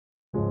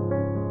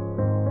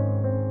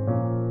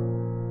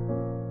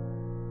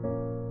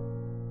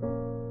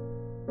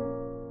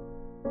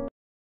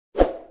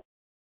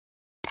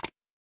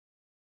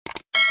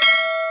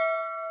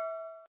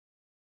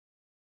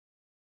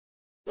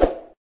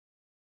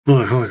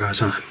Right, hi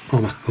guys,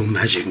 I'm at home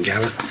as you can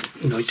gather,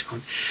 night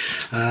time.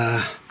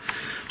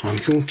 I'm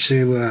going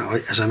to,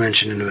 as I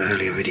mentioned in an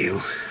earlier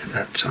video,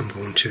 that I'm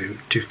going to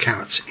do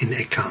carrots in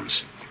egg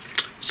cartons.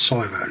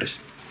 Sorry about it,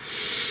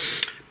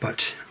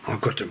 but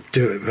I've got to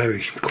do it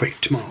very quick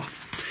tomorrow.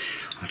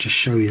 I'll just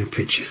show you a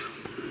picture.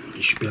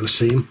 You should be able to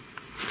see them.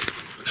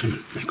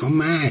 They've gone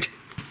mad.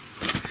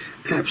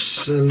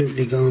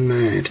 Absolutely gone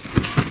mad.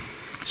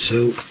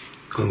 So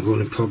I'm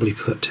going to probably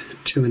put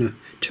two in a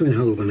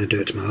hole when I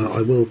do it tomorrow.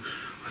 I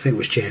think it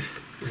was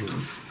Jeff. Hang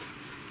on.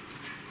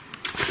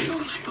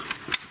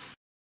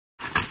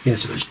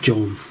 Yes, it was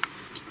John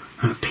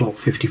at plot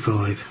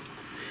 55.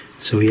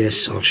 So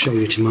yes, I'll show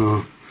you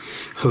tomorrow.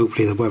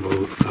 Hopefully the weather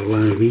will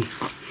allow me.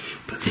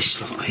 But this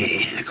lot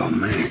here, they've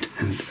gone mad,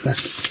 and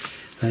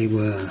they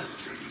were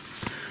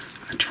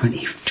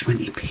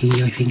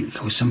 20p, I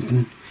think, or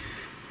something.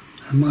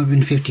 It might have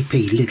been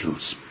 50p,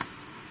 littles.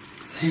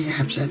 They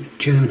absolutely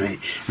germinate,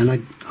 and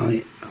I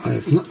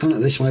have not done it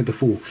this way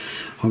before.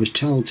 I was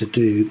told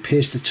to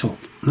pierce the top,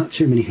 not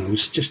too many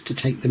holes, just to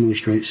take the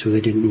moisture out so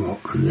they didn't rot,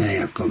 and they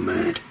have gone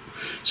mad.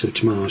 So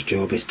tomorrow's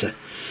job is to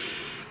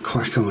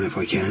crack on if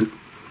I can.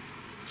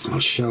 I'll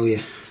show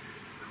you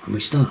when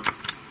we start.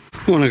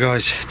 Morning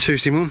guys,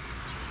 Tuesday morning,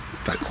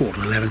 about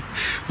 11:15.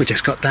 We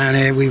just got down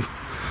here.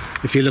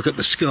 If you look at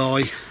the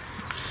sky,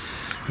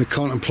 we're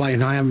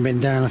contemplating. I haven't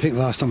been down. I think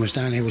the last time I was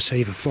down here was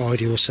either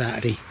Friday or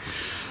Saturday.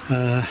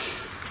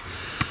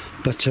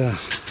 But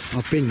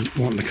I've been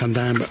wanting to come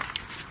down, but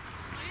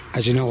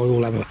as you know, I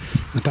all have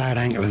a bad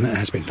ankle, and it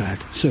has been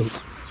bad. So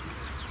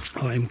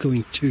I'm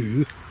going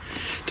to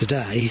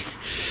today.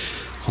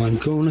 I'm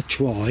going to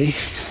try.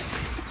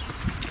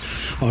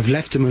 I've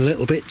left them a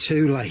little bit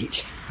too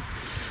late,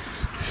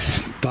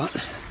 but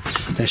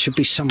there should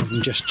be some of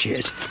them just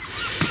chitted.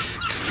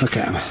 Look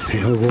at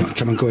them.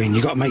 Come and go in.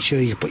 You've got to make sure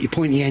you put your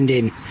pointy end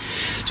in.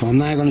 So I'm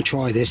now going to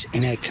try this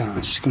in egg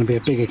cartons. It's going to be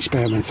a big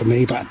experiment for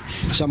me, but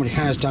somebody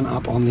has done it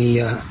up on the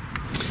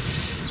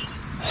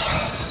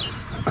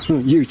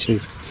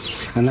YouTube,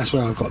 and that's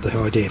where I got the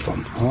idea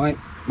from. Alright,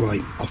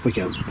 right, off we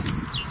go.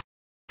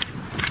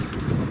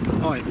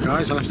 Alright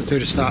guys, I'll have to do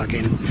the start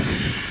again.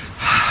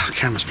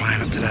 Camera's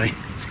playing up today.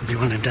 It's going to be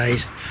one of them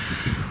days.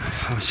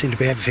 I seem to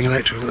be everything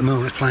electrical at the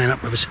moment. It's playing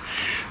up with us.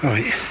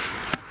 Right.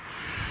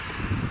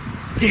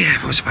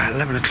 Yeah, it was about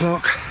 11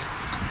 o'clock.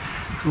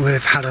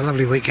 We've had a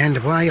lovely weekend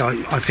away.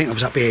 I think I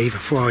was up here either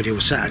Friday or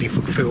Saturday for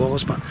a few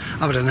hours, but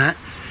other than that,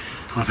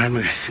 I've had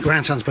my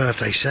grandson's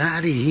birthday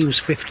Saturday. He was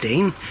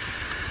 15.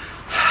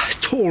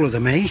 Taller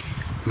than me.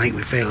 Make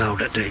me feel old,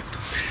 that do.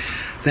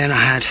 Then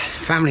I had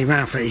family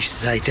round for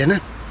Easter Day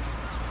dinner,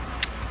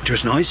 which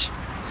was nice.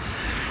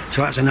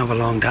 So that was another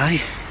long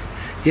day.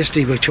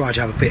 Yesterday we tried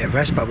to have a bit of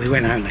rest, but we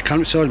went out in the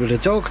countryside with the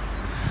dog.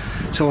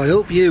 So I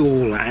hope you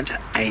all had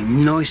a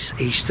nice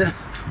Easter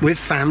with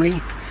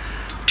family,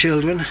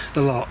 children,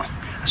 the lot.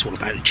 That's all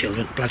about the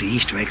children, bloody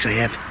Easter eggs they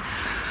have,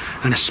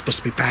 and it's supposed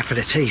to be bad for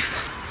the teeth.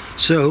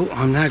 So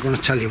I'm now going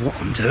to tell you what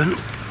I'm doing.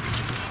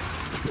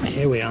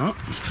 Here we are.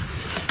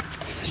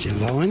 It's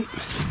in line.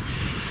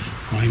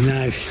 I'm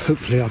now,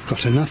 hopefully I've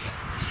got enough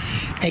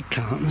egg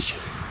cartons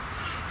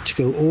to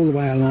go all the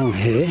way along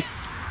here.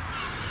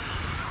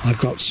 I've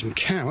got some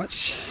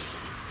carrots.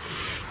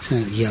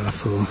 Yellow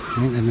for, I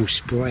think there's no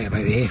spray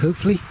about here,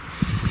 hopefully.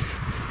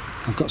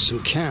 I've got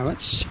some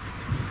carrots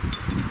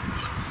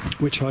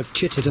which I've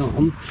chitted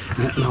on,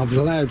 and I've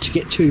allowed to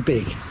get too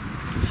big.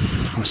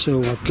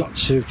 So I've got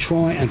to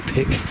try and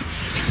pick,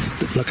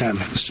 look at them,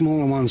 the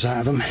smaller ones out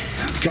of them.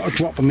 I've got to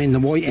drop them in the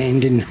white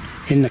end in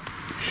the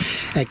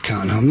egg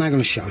carton. I'm now going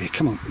to show you,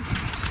 come on.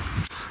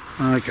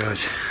 Alright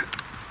guys,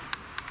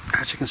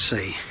 as you can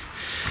see,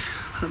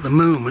 at the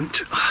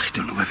moment, I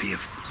don't know whether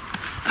you've,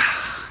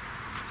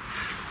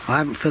 I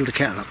haven't filled the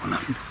kettle up or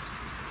nothing.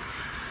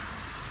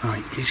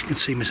 Right, as you can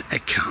see my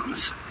egg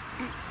cartons.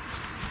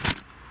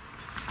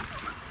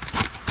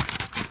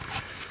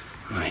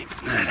 Right,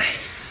 there they.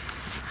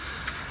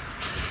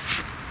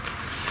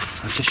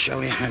 I'll just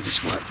show you how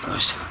this works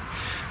first.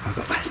 I've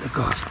got the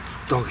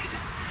dog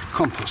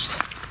compost.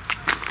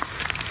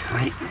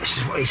 Right, this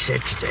is what he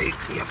said to do.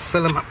 You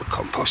fill them up with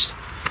compost.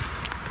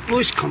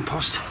 Moist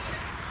compost.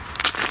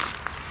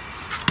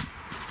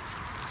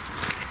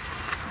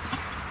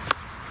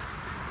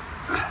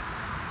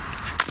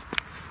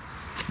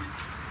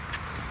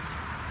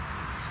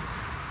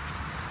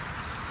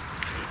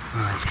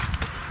 Right,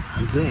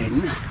 and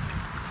then,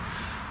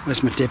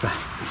 where's my dibber?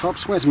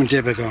 Pops, where's my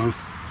dibber gone?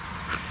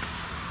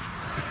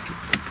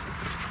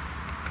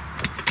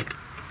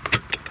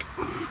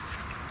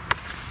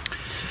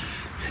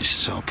 This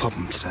is our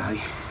problem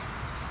today.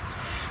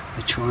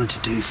 We're trying to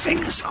do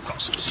things. I've got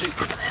some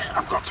soup over there.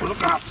 I've got to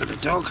look after the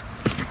dog.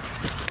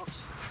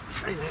 Pops,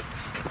 stay there.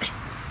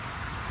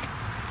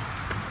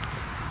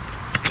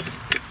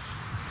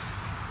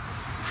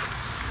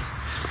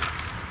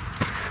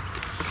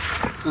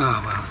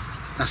 Oh well,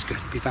 that's good.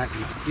 Be back in a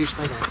minute. You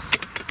stay there.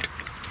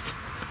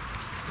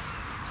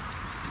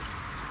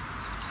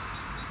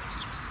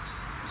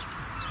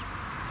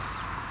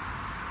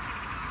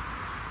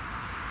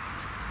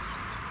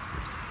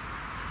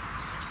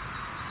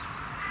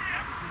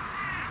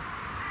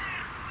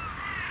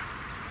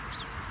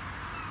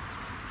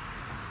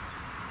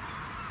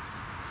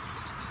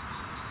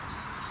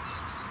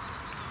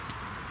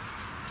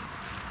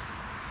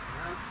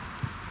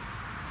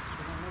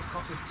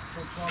 o'clock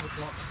till 12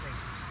 o'clock at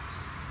least.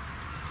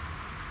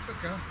 Good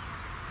girl.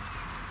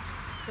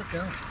 Good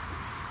girl.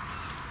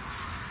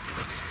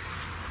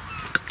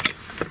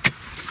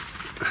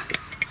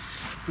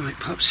 Right,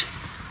 pups.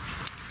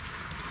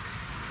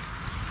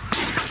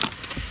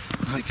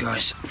 Right,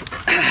 guys.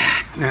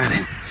 Now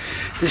then,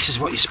 this is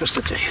what you're supposed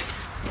to do.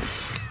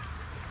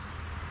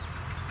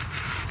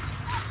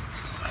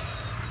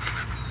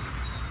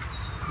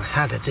 I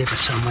had a dibber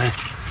somewhere,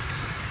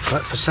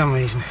 but for some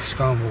reason it's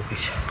gone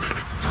walkies.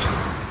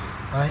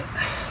 Right.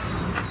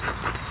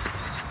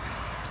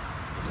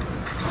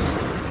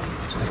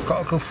 I've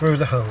got to go through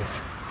the hole,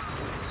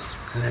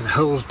 and then the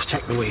hole will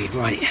protect the weed.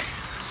 Right.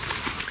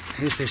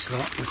 Here's this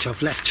lot, which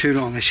I've left too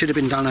long. It should have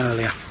been done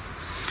earlier,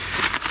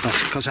 but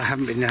because I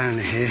haven't been down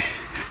here,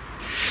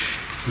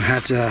 we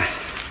had,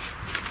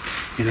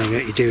 you know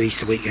what you do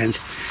Easter weekend.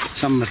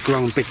 Some have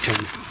grown big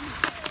time.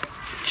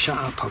 Shut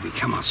up, Poppy.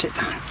 Come on, sit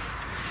down.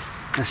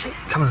 That's it.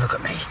 Come and look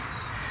at me.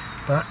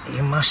 But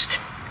you must.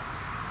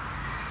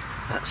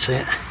 That's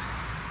it.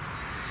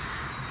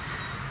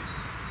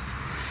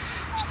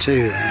 There's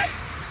two there.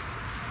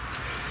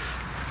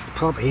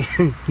 Poppy,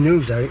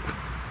 nose out,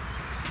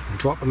 and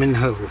drop them in the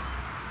hole.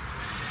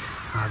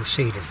 Ah, the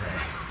seed is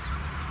there.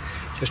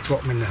 Just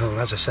drop them in the hole.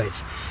 As I said,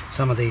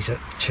 some of these are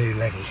too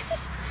leggy,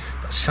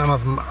 but some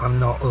of them are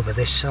not over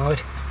this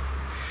side.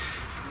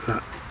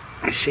 Look,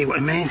 you see what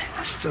I mean?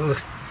 That's still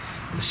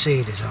the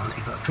seed is on it.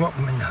 You've got to drop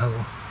them in the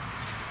hole.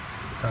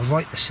 They'll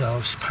right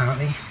themselves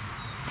apparently.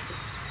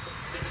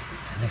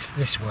 And if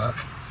this work,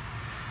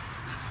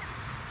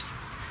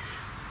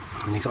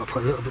 and you've got to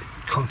put a little bit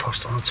of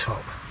compost on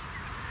top.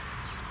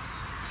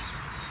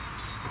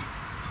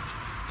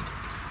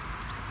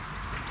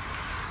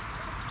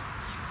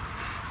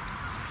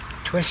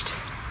 Twist.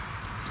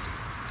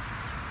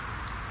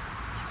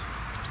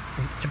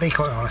 To be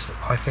quite honest,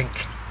 I think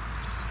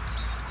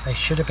they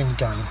should have been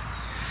done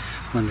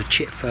when the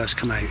chit first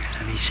came out,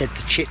 and he said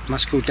the chit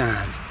must go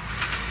down.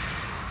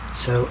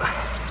 So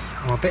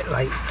I'm a bit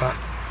late, but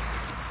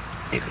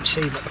you can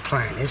see what the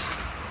plan is.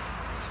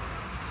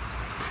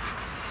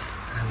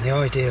 And the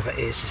idea of it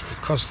is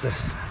because the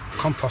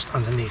compost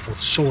underneath, or the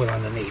soil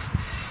underneath,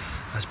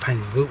 has been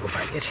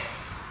rootabated,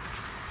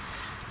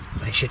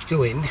 they should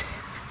go in.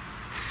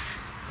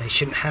 They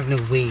shouldn't have no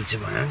weeds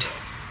around.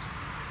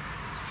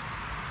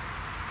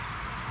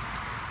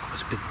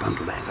 There's a big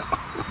bundle there. Look.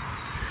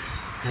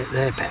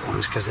 They're better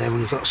ones because they've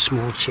only got a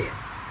small chit.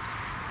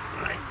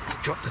 Right,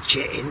 drop the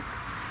chit in.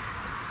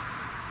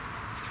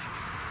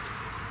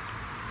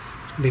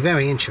 It's going to be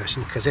very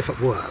interesting because if it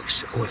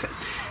works, or if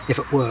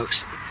it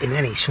works in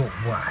any sort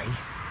of way,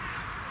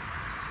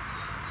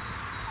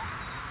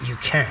 you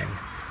can,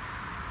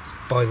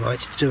 by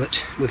rights, do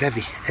it with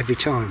every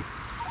time.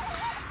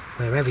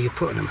 Wherever you're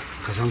putting them,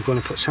 because I'm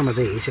going to put some of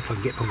these if I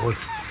can get my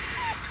wife.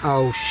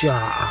 Oh, shut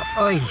up.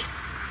 Oi,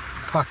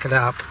 fuck it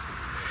up.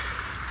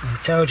 I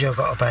told you I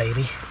got a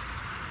baby.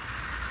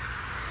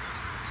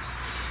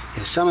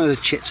 Yeah, some of the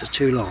chits are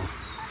too long,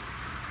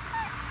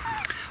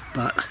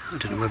 but I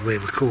don't know whether we're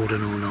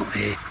recording or not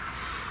here,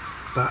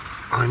 but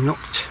I'm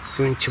not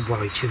going to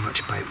worry too much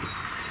about them,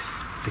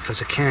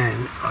 because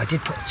I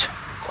did put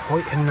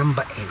quite a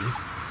number in,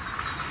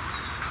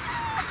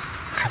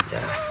 and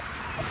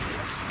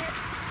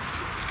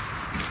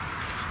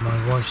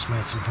my wife's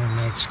made some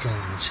homemade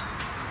scones.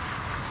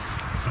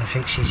 I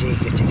think she's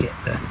eager to get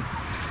the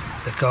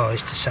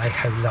guys to say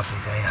how lovely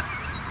they are.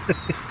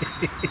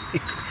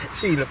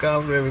 She look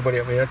after everybody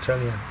up here, I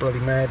tell you, bloody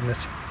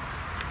madness.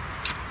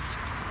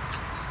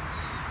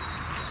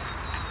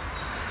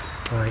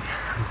 Right,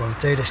 I'm going to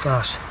do this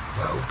last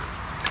row.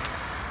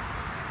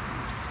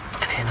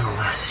 And then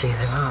I'll see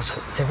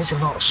there is a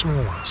lot of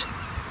small ones.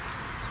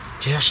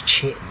 Just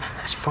chitting,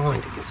 that's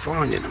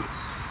finding them.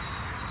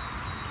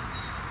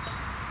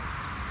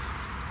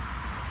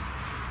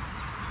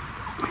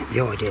 The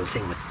ideal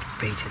thing would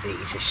be to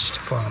these is just to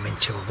fire them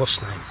into a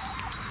what's name,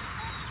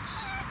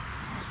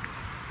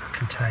 a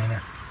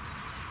container.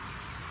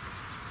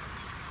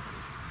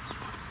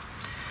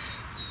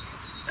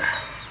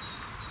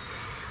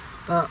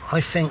 But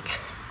I think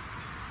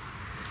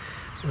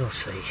we'll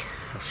see.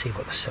 I'll see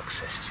what the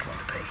success is going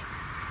to be.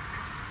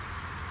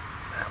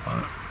 That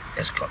one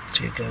has got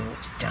to go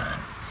down.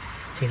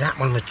 See, that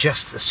one was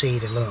just the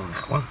seed alone.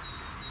 That one,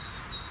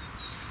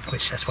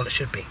 which that's what it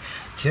should be,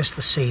 just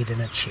the seed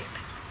and a chip.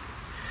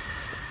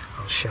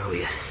 I'll show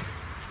you.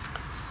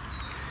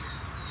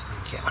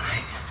 I'll get one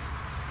out.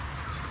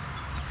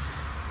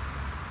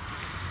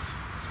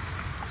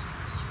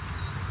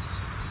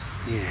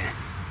 Yeah,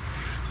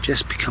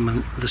 just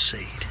becoming the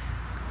seed.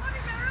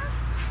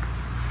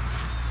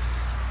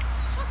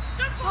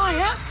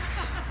 Hiya.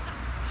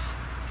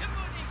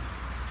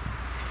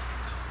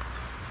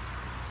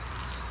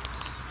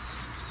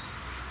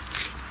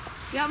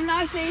 You have a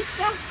nice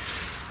Easter?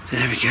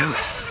 There we go.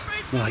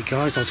 Right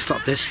guys, I'll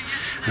stop this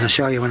and I'll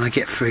show you when I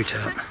get through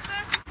to it.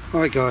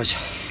 Alright guys,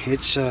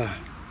 it's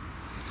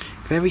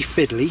very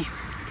fiddly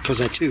because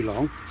they're too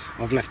long.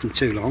 I've left them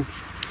too long.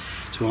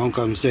 So what I'm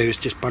going to do is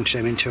just bunch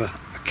them into a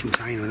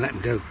container and let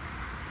them go.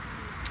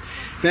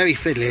 Very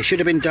fiddly. It should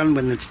have been done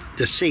when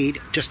the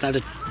seed just had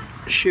a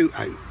shoot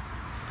out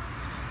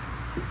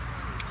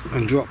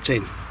and dropped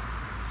in.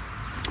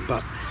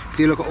 But if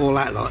you look at all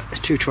that lot, there's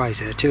 2 trays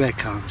there, 2 egg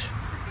cartons,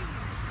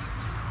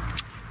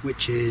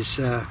 which is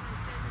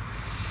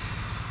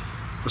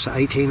what's that,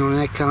 18 on an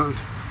egg carton?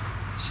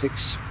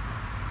 6,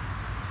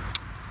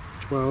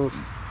 12,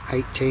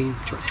 18,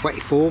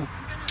 24,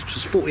 which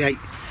is 48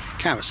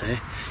 carrots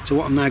there. So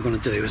what I'm now going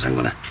to do is I'm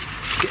going to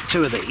get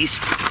 2 of these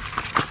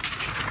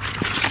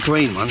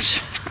green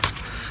ones.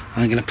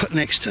 I'm going to put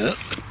next to it,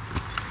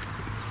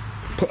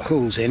 put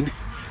holes in,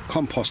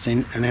 compost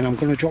in, and then I'm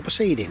going to drop a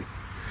seed in,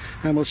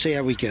 and we'll see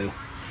how we go.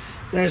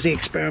 There's the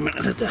experiment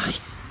of the day.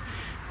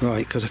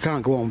 Right, because I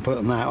can't go on and put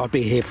them out. I'd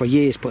be here for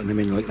years putting them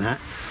in like that.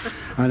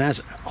 And as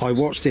I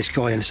watched this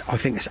guy, and I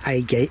think it's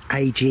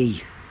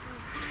AG,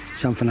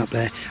 something up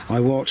there, I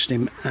watched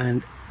him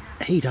and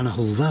he done a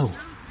whole row.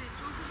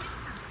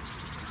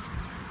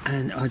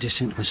 And I just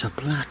think to myself,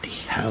 bloody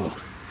hell.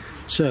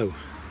 So,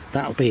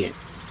 that'll be it.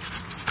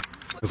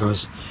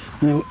 Guys,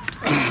 now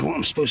what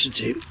I'm supposed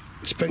to do,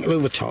 sprinkle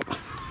over top.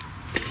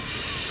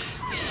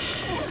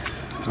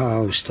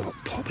 Oh, stop,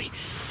 Poppy.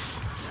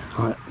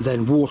 Right,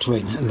 then water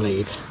in and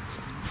leave.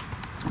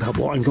 But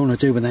what I'm going to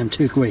do with them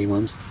 2 green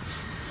ones,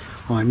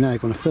 I'm now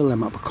going to fill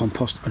them up with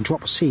compost and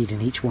drop a seed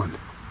in each one,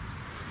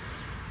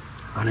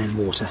 and then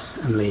water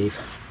and leave.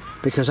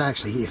 Because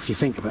actually, if you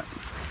think of it,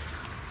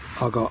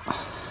 I got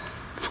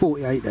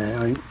 48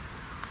 there.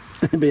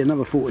 It'll be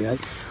another 48.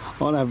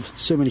 I'll have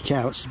so many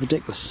carrots, it's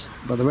ridiculous.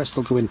 But the rest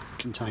will go in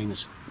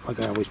containers,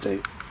 like I always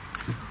do.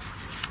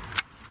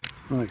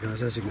 Right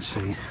guys, as you can see,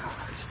 I'll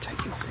have to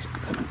take you off this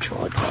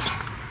tripod.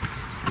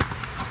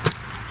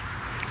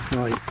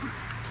 Right,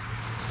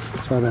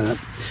 sorry about that.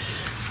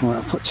 Right,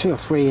 I'll put 2 or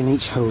 3 in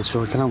each hole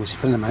so I can obviously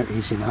fill them out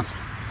easy enough.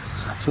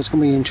 So it's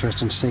going to be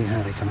interesting to see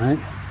how they come out.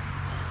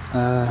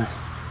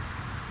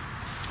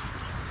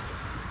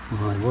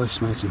 My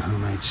wife's made some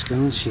homemade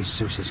scones.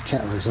 She's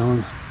kettle is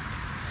on.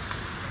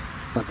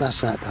 But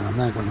that's that done. I'm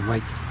now going to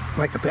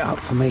wake a bit up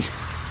for me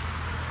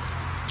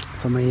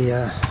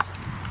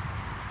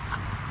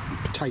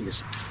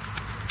potatoes.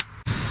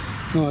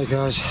 Alright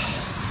guys,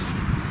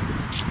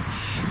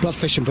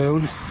 bloodfish and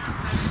bone.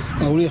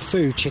 Only a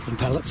few chicken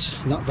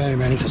pellets, not very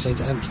many because they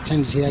have a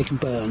tendency they can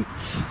burn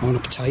on a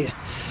potato,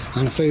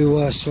 and a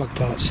few slug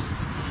pellets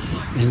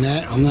in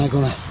there. I'm now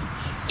going to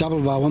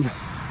double roll them,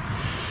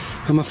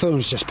 and my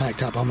phone's just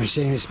packed up on me.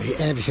 Seems to be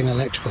everything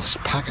electrical's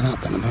packing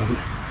up at the moment.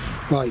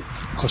 Right,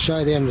 I'll show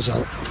you the end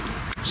result.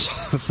 So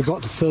I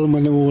forgot to film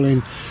when they're all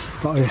in,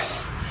 but I'm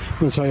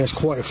going to tell you there's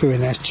quite a few in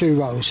there. There's 2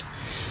 rows.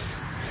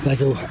 They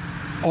go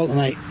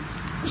alternate,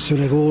 so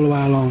they go all the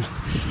way along.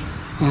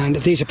 And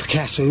these are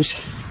Picassos.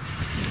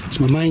 It's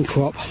my main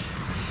crop,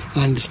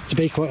 and to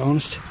be quite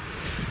honest,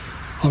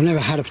 I've never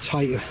had a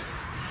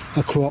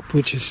crop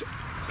which is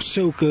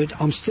so good.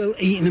 I'm still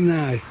eating them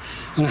now,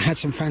 and I had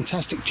some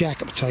fantastic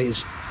jacket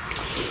potatoes,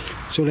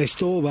 so they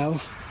store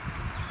well.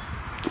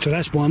 So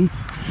that's one.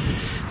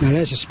 Now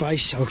there's a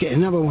space. I'll get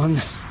another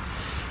one,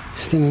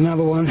 then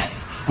another one.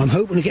 I'm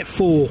hoping to get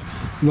 4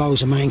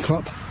 rows of main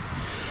crop,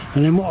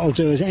 and then what I'll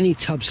do is any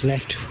tubs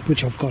left,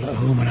 which I've got at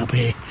home and up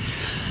here,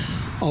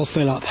 I'll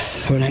fill up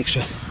for an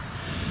extra.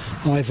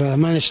 I've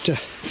managed to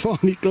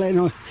finally,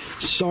 Glenn,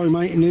 sorry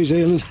mate, in New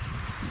Zealand,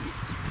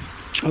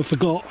 I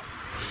forgot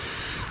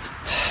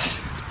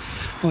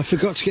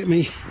to get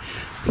me,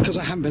 because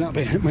I haven't been up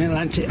here, my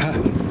Atlantic,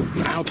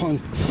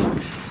 Alpine,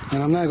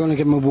 and I'm now going to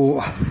give them a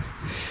water.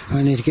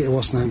 I need to get the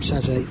what's name,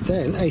 Saturday.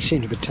 They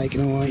seem to be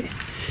taken away.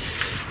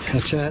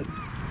 But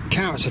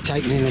carrots are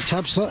taken in the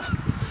tubs, look.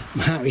 I'm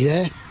happy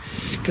there.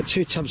 Got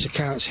 2 tubs of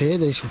carrots here,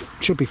 these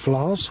should be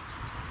flowers.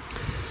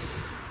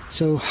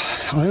 So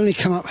I only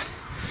come up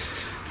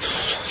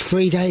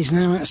 3 days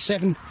now out of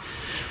 7.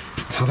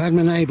 I've had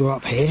my neighbour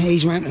up here,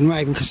 he's ranting and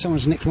raving because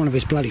someone's nicked one of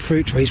his bloody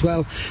fruit trees.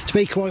 Well, to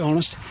be quite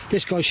honest,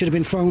 this guy should have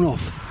been thrown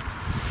off.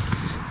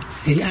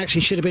 He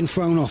actually should have been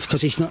thrown off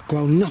because he's not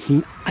grown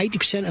nothing.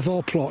 80% of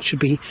our plot should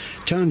be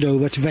turned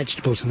over to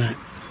vegetables and that.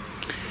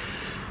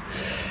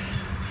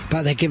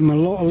 But they give him a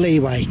lot of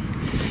leeway.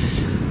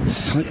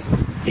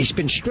 He's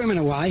been strimming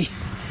away.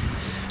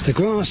 The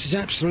grass is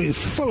absolutely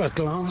full of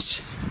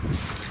glass.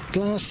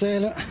 Glass there,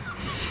 look.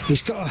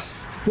 He's got to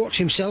watch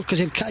himself because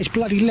he'll cut his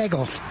bloody leg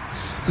off.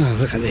 Oh,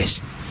 look at this.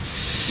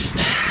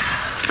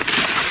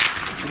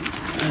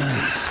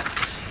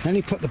 Then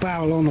he put the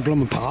barrel on the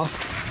blooming path,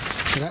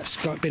 so that's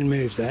been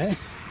moved there.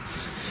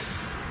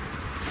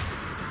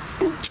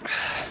 Look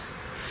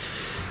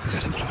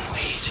at the blooming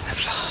weeds and the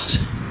flowers.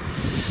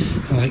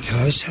 Alright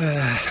guys,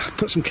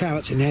 put some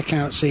carrots in there,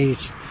 carrot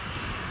seeds.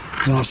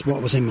 Last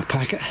what was in my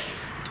packet.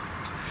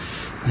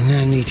 I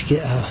now need to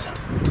get a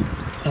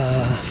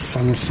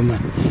funnel for my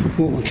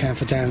watering can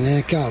for down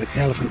there. Garlic, the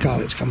elephant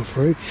garlic's coming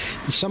through.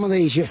 And some of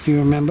these, if you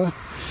remember,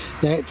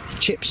 they're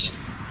chips.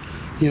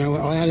 You know,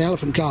 I had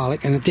elephant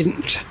garlic and it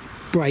didn't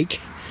break.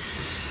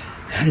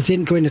 It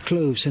didn't go into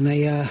cloves, and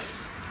they I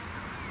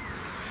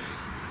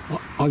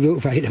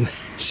rotivated them.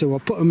 So I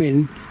put them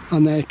in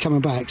and they're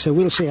coming back. So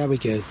we'll see how we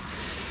go.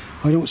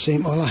 I don't see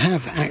them. Well, I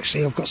have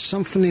actually. I've got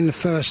something in the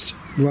first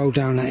row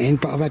down that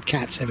end, but I've had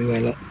cats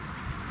everywhere, look.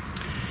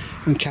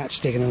 And cats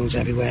digging holes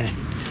everywhere.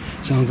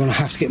 So I'm going to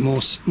have to get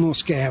more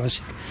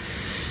scarers.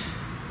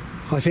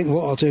 I think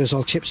what I'll do is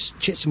I'll chip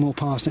some more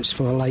parsnips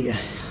for later.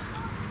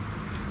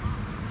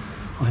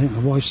 I think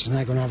the wife's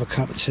now going to have a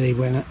cup of tea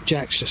when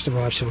Jack's just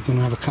arrived, so we're going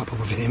to have a couple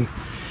with him.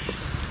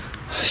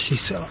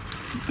 She's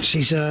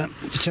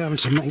determined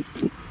to make...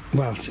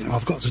 Well,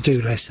 I've got to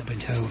do less, I've been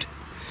told.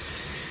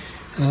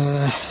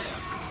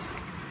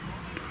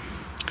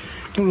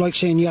 Don't like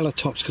seeing yellow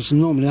tops because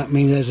normally that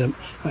means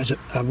there's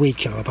a weed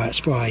killer about to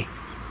spray.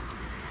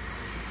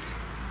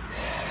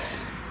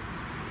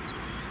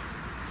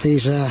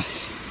 These are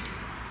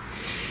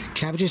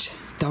cabbages,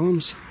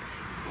 dams,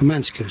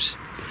 romansicus.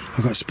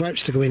 I've got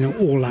sprouts to go in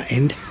all that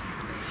end,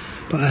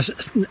 but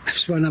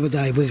that's for another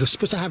day. We're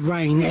supposed to have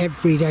rain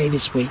every day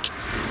this week.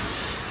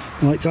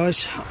 Right,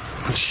 guys.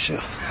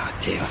 Oh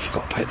dear, I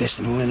forgot about this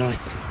in the morning.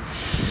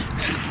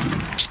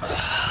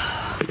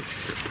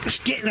 It's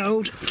getting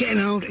old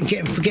and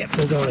getting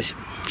forgetful, guys.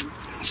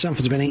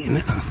 Something's been eating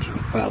it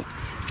up. Well,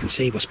 you can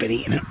see what's been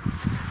eating it.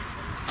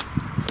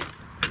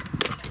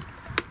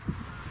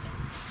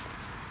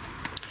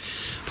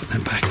 Put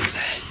them back up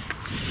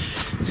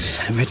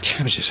there. And red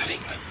cabbages, I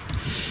think.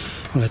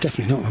 Well, they're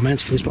definitely not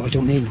romansicus, but I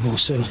don't need them more,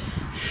 so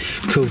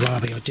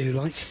kohlrabi I do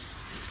like.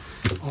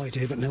 I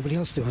do, but nobody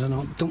else do. I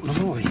don't know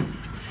why.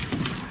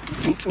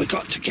 I think we've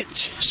got to get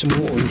some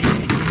water in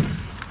here.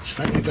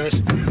 Stay there,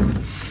 guys.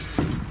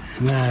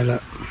 Now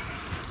look,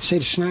 see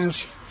the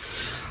snails?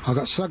 I've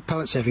got slug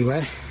pellets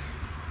everywhere.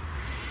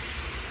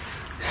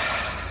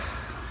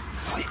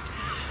 Right.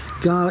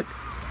 Garlic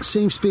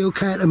seems to be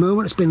okay at the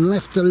moment. It's been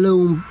left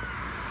alone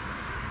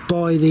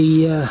by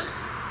the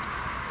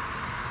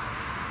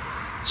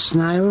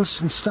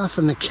snails and stuff,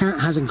 and the cat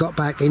hasn't got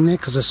back in there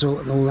because I saw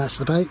all that's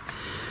about.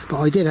 But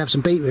I did have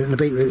some beetroot, and the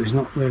beetroot was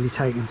not really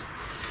taken.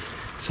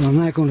 So I'm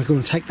now going to go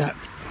and take that.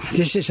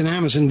 This is an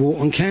Amazon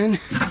watering can,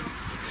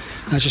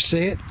 as you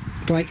see it,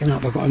 breaking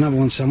up. I've got another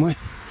one somewhere.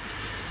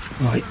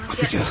 Right,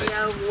 off we go.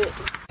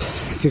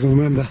 If you can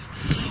remember,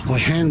 I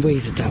hand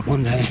weeded that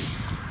one there,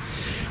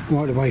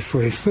 right the way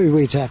through. 3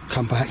 weeds have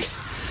come back,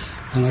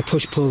 and I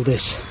pulled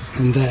this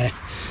and there,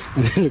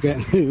 and then look at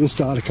it, and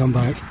started to come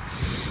back.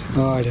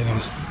 Oh, I don't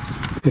know.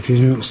 If you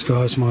notice,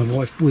 guys, my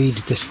wife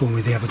weeded this for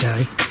me the other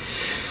day,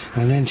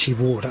 and then she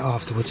watered it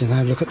afterwards, and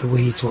now look at the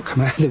weeds what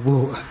come out of the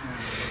water.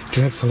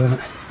 Dreadful, isn't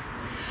it?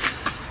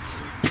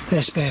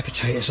 They're spare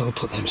potatoes, I'll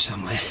put them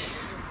somewhere.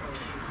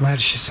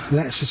 Radishes,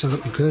 lettuces are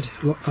looking good.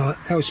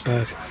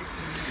 Ellsberg.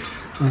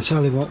 I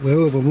tell you what, we're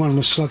overrun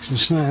with slugs and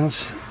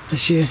snails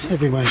this year,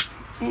 everywhere.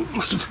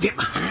 Mustn't forget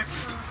my hat.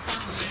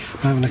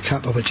 I'm having a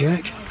cup of a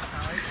Jack.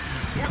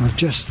 I've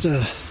just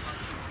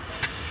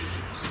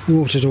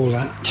watered all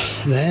that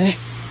there.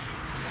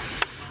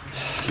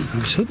 I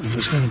was hoping it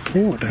was going to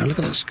pour down. Look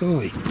at that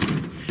sky.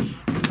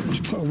 I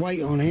just put a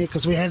weight on here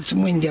because we had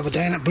some wind the other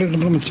day and that blew the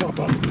blooming top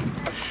up.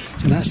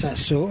 So that's that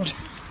sorted.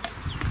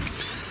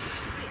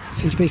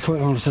 So to be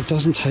quite honest, it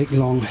doesn't take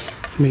long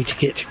for me to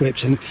get to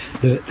grips, and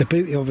the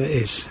beauty of it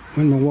is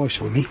when my wife's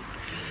with me,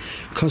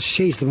 because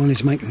she's the one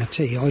who's making the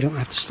tea, I don't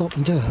have to stop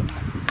and do it.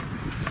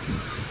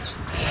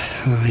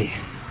 Right.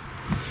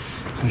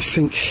 I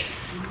think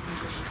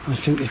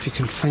if you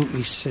can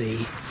faintly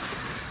see,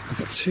 I've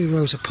got 2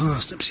 rows of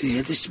parsnips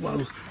here. This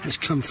row has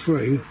come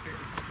through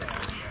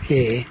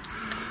here,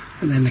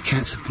 and then the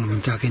cats have come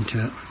and dug into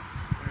it.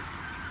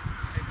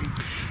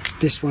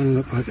 This one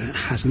looked like it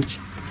hasn't.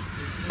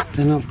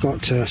 Then I've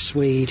got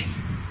swede.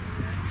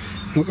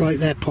 Look like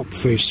they're popped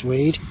through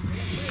swede,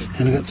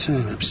 and I've got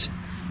turnips.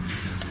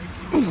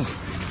 Ooh.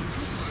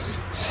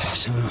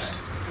 So,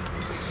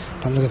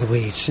 but look at the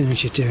weeds. As soon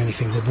as you do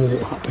anything with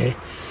water up here,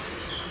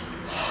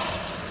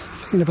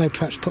 thinking about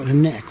perhaps putting a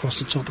net across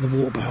the top of the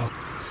water barrel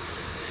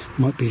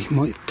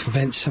might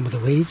prevent some of the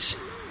weeds.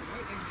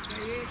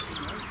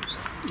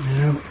 You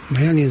know,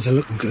 my onions are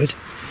looking good.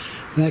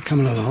 They're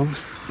coming along.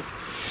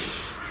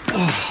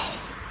 Oh,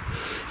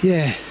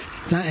 yeah,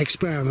 that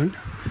experiment.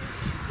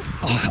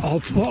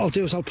 What I'll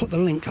do is I'll put the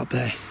link up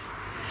there.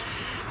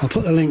 I'll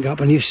put the link up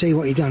and you see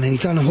what he done. And he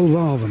done a whole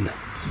row of them.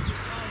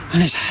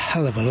 And there's a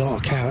hell of a lot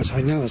of carrots.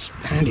 I know it's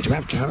handy to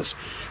have carrots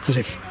because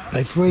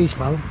they freeze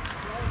well.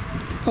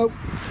 Oh,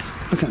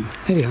 look at them.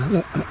 Here we are.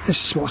 Look,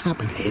 this is what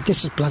happened here.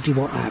 This is bloody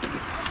what happened.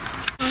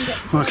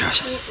 Right,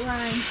 guys,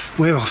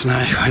 we're off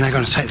now. We're now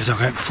going to take the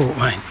dog out before it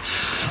rains.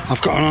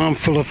 I've got an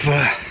armful of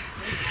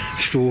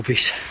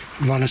strawberries,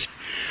 runners.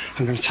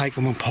 I'm going to take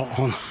them and pot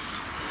on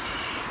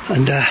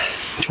and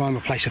try and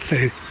replace a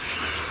few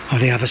of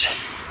the others.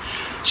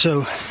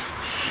 So,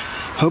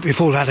 hope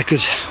you've all had a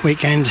good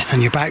weekend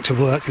and you're back to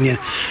work and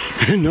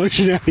you're nice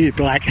and happy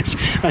black.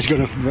 That's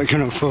going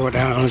to throw it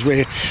down on us.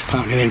 We're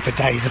apparently in for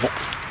days of it.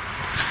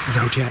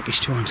 Although Jack is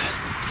trying to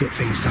get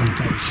things done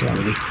very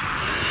slowly.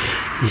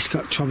 He's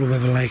got trouble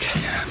with a leg.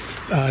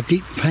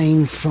 Deep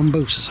vein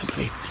thrombosis, I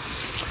believe.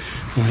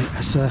 Right,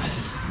 let's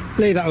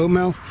leave that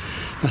oatmeal.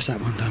 That's that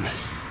one done.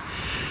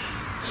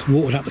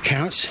 Watered up the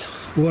carrots.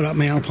 Watered up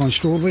my alpine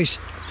strawberries.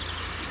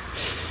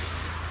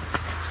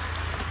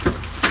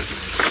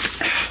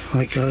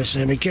 Right guys,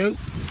 there we go.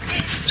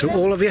 To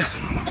all of you,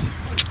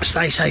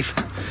 stay safe,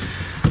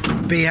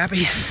 be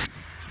happy,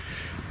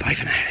 bye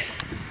for now.